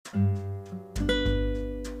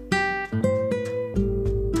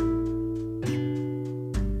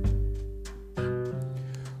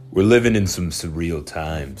we're living in some surreal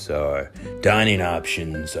times. Our dining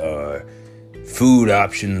options, our food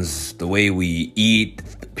options, the way we eat,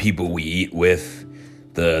 the people we eat with,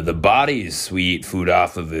 the bodies we eat food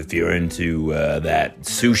off of. If you're into that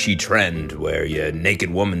sushi trend where your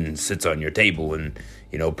naked woman sits on your table and,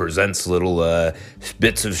 presents little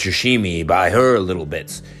bits of sashimi by her little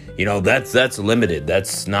bits. That's limited.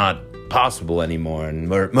 That's not possible anymore in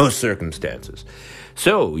most circumstances.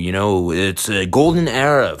 So, it's a golden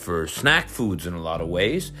era for snack foods in a lot of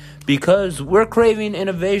ways because we're craving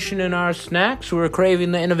innovation in our snacks. We're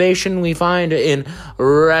craving the innovation we find in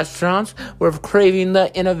restaurants. We're craving the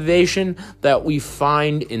innovation that we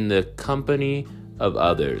find in the company of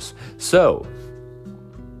others. So,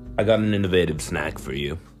 I got an innovative snack for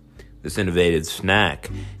you. This innovative snack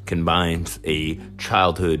combines a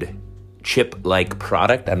childhood chip-like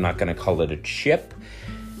product. I'm not going to call it a chip.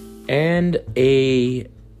 And a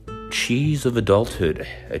cheese of adulthood.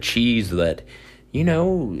 A cheese that,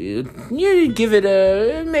 you give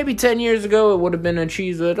it maybe 10 years ago, it would have been a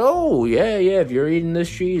cheese that, if you're eating this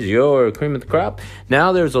cheese, you're cream of the crop.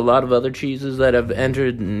 Now there's a lot of other cheeses that have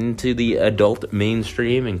entered into the adult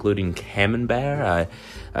mainstream, including Camembert.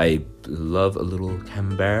 I love a little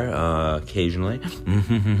Camembert occasionally.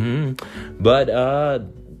 But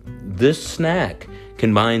this snack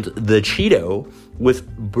combines the Cheeto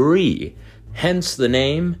with brie, hence the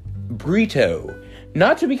name burrito.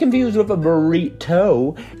 Not to be confused with a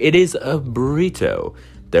burrito, it is a burrito.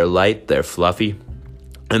 They're light, they're fluffy,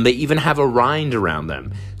 and they even have a rind around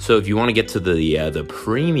them. So if you want to get to the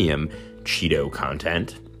premium Cheeto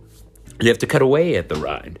content, you have to cut away at the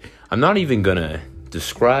rind. I'm not even gonna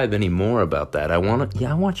describe any more about that. I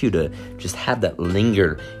want you to just have that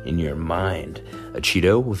linger in your mind. A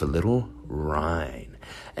Cheeto with a little rind.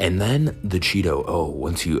 And then the Cheeto,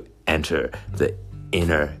 once you enter the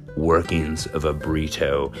inner workings of a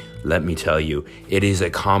burrito, let me tell you, it is a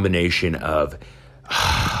combination of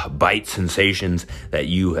bite sensations that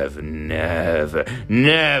you have never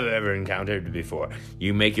ever encountered before.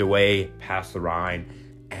 You make your way past the rind,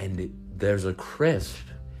 and there's a crisp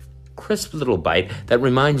little bite that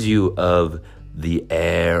reminds you of the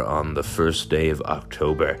air on the first day of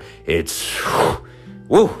October. It's...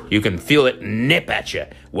 Woo, you can feel it nip at you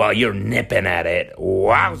while you're nipping at it.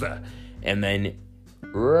 Wowza. And then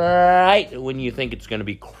right when you think it's going to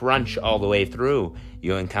be crunch all the way through,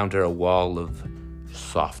 you encounter a wall of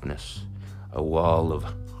softness. A wall of...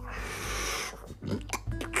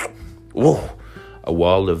 A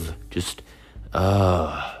wall of just...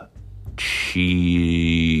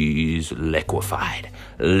 cheese. Liquefied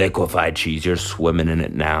cheese. You're swimming in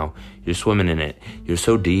it now. You're swimming in it. You're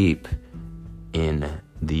so deep in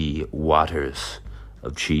the waters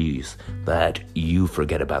of cheese that you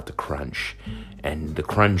forget about the crunch. And the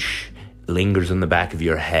crunch lingers in the back of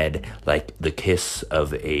your head like the kiss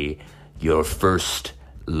of your first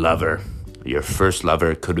lover. Your first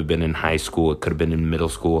lover could have been in high school. It could have been in middle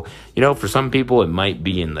school. For some people, it might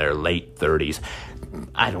be in their late 30s.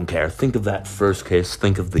 I don't care. Think of that first kiss.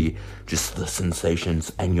 Think of the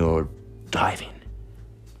sensations, and you're diving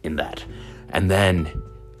in that. And then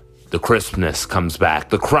the crispness comes back.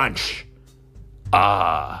 The crunch.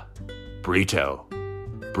 Burrito.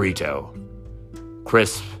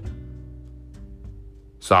 Crisp.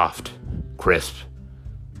 Soft. Crisp.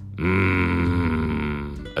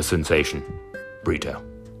 A sensation. Burrito.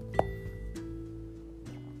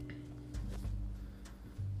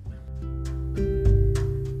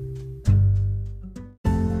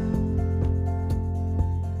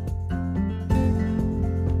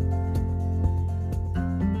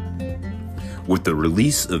 With the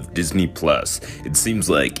release of Disney Plus, it seems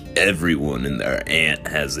like everyone and their aunt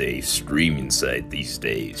has a streaming site these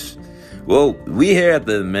days. Well, we here at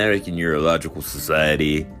the American Urological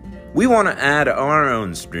Society, we want to add our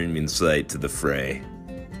own streaming site to the fray.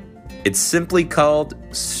 It's simply called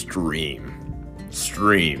Stream.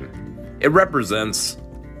 It represents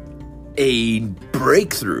a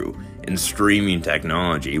breakthrough in streaming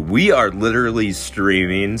technology. We are literally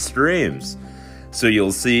streaming streams. So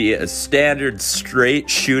you'll see a standard straight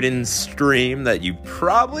shooting stream that you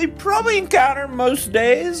probably encounter most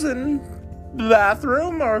days in the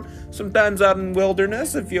bathroom or sometimes out in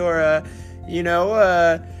wilderness if you're a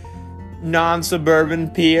non-suburban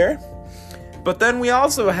peer. But then we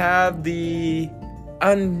also have the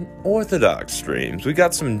unorthodox streams. We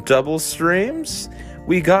got some double streams.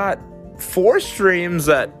 We got 4 streams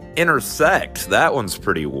that intersect. That one's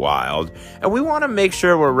pretty wild. And we want to make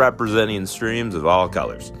sure we're representing streams of all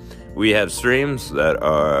colors. We have streams that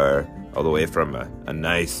are all the way from a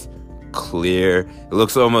nice, clear, it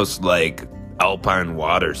looks almost like alpine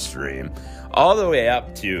water stream, all the way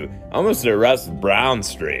up to almost a Russell Brown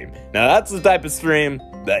stream. Now, that's the type of stream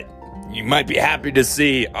that you might be happy to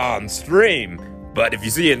see on stream, but if you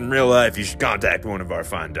see it in real life, you should contact one of our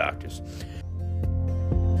fine doctors.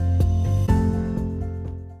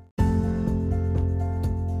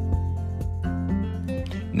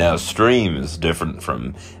 Now, Stream is different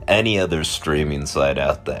from any other streaming site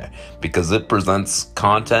out there because it presents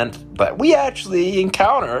content that we actually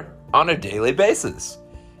encounter on a daily basis.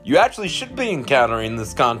 You actually should be encountering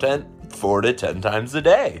this content 4 to 10 times a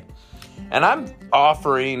day. And I'm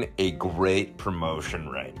offering a great promotion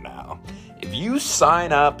right now. If you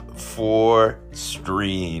sign up for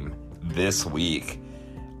Stream this week,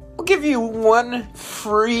 I'll give you one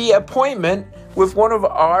free appointment with one of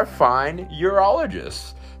our fine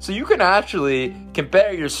urologists. So you can actually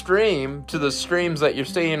compare your stream to the streams that you're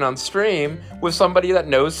seeing on stream with somebody that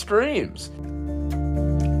knows streams.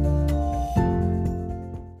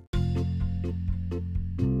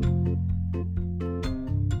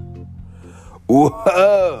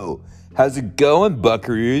 Whoa! How's it going,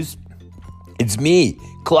 buckaroos? It's me,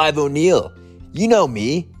 Clive O'Neill. You know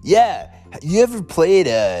me, yeah. You ever played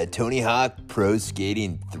Tony Hawk Pro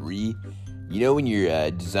Skating 3? You know when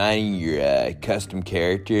you're designing your custom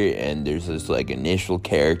character and there's this like initial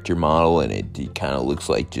character model and it kind of looks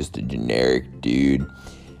like just a generic dude?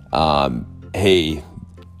 Hey,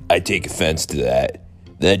 I take offense to that.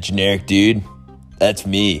 That generic dude, that's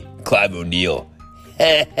me, Clive O'Neill.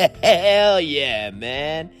 Hell yeah,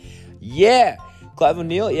 man. Yeah, Clive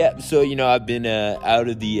O'Neill, yeah. So, I've been out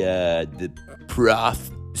of the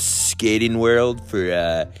prof skating world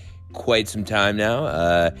for quite some time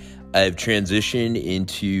now. I've transitioned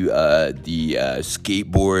into the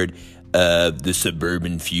skateboard of the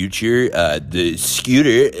suburban future, the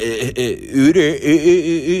scooter.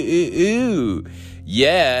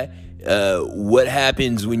 Yeah. What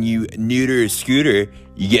happens when you neuter a scooter?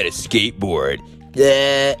 You get a skateboard.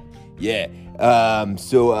 Yeah.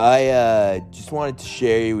 So I just wanted to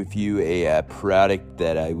share with you a product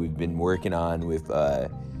that we've been working on with the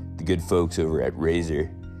good folks over at Razer.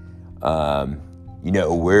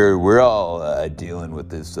 We're all dealing with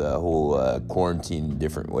this whole quarantine in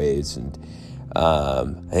different ways, and I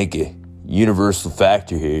think a universal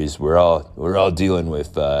factor here is we're all dealing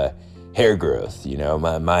with hair growth.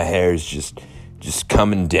 My hair is just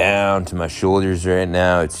coming down to my shoulders right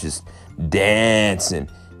now. It's just dancing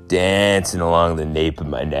along the nape of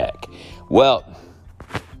my neck. Well,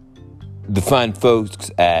 the fine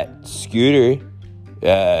folks at Razer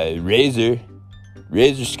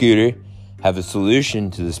Scooter have a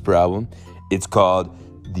solution to this problem. It's called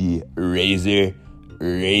the Razer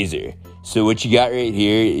Razor. So what you got right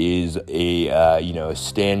here is a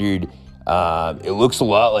standard. It looks a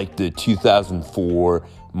lot like the 2004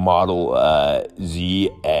 model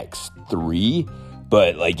ZX3,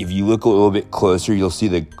 but like if you look a little bit closer, you'll see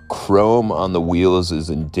the chrome on the wheels is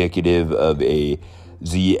indicative of a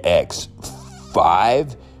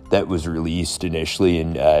ZX5 that was released initially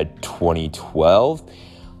in 2012.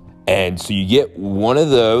 And so you get one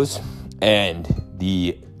of those, and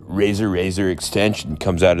the Razer Razor extension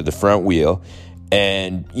comes out of the front wheel.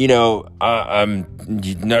 And, I'm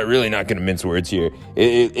not going to mince words here.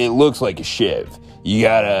 It looks like a shiv. You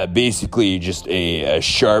got basically just a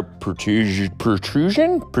sharp protrusion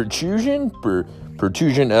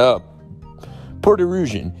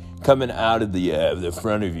coming out of the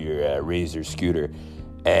front of your Razer scooter.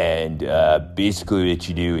 And basically what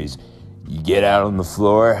you do is you get out on the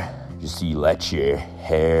floor, you let your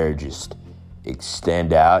hair just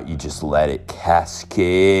extend out. You just let it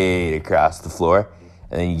cascade across the floor.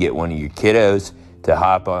 And then you get one of your kiddos to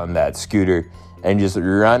hop on that scooter and just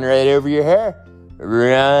run right over your hair.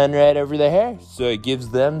 Run right over the hair. So it gives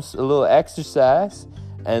them a little exercise.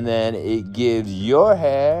 And then it gives your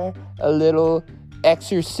hair a little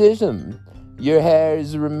exorcism. Your hair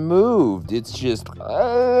is removed. It's just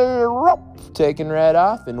taken right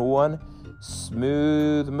off in one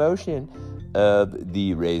smooth motion of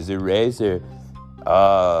the Razer Razor.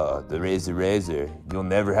 Oh, the Razer Razor. You'll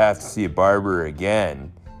never have to see a barber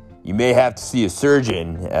again. You may have to see a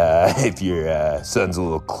surgeon if your son's a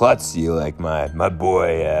little klutzy like my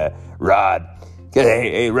boy Rod.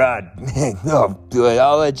 Hey Rod. No,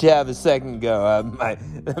 I'll let you have a second go.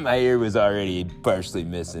 My ear was already partially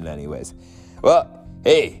missing anyways. Well,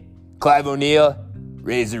 hey, Clive O'Neill,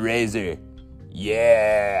 Razer Razor.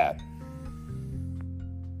 Yeah.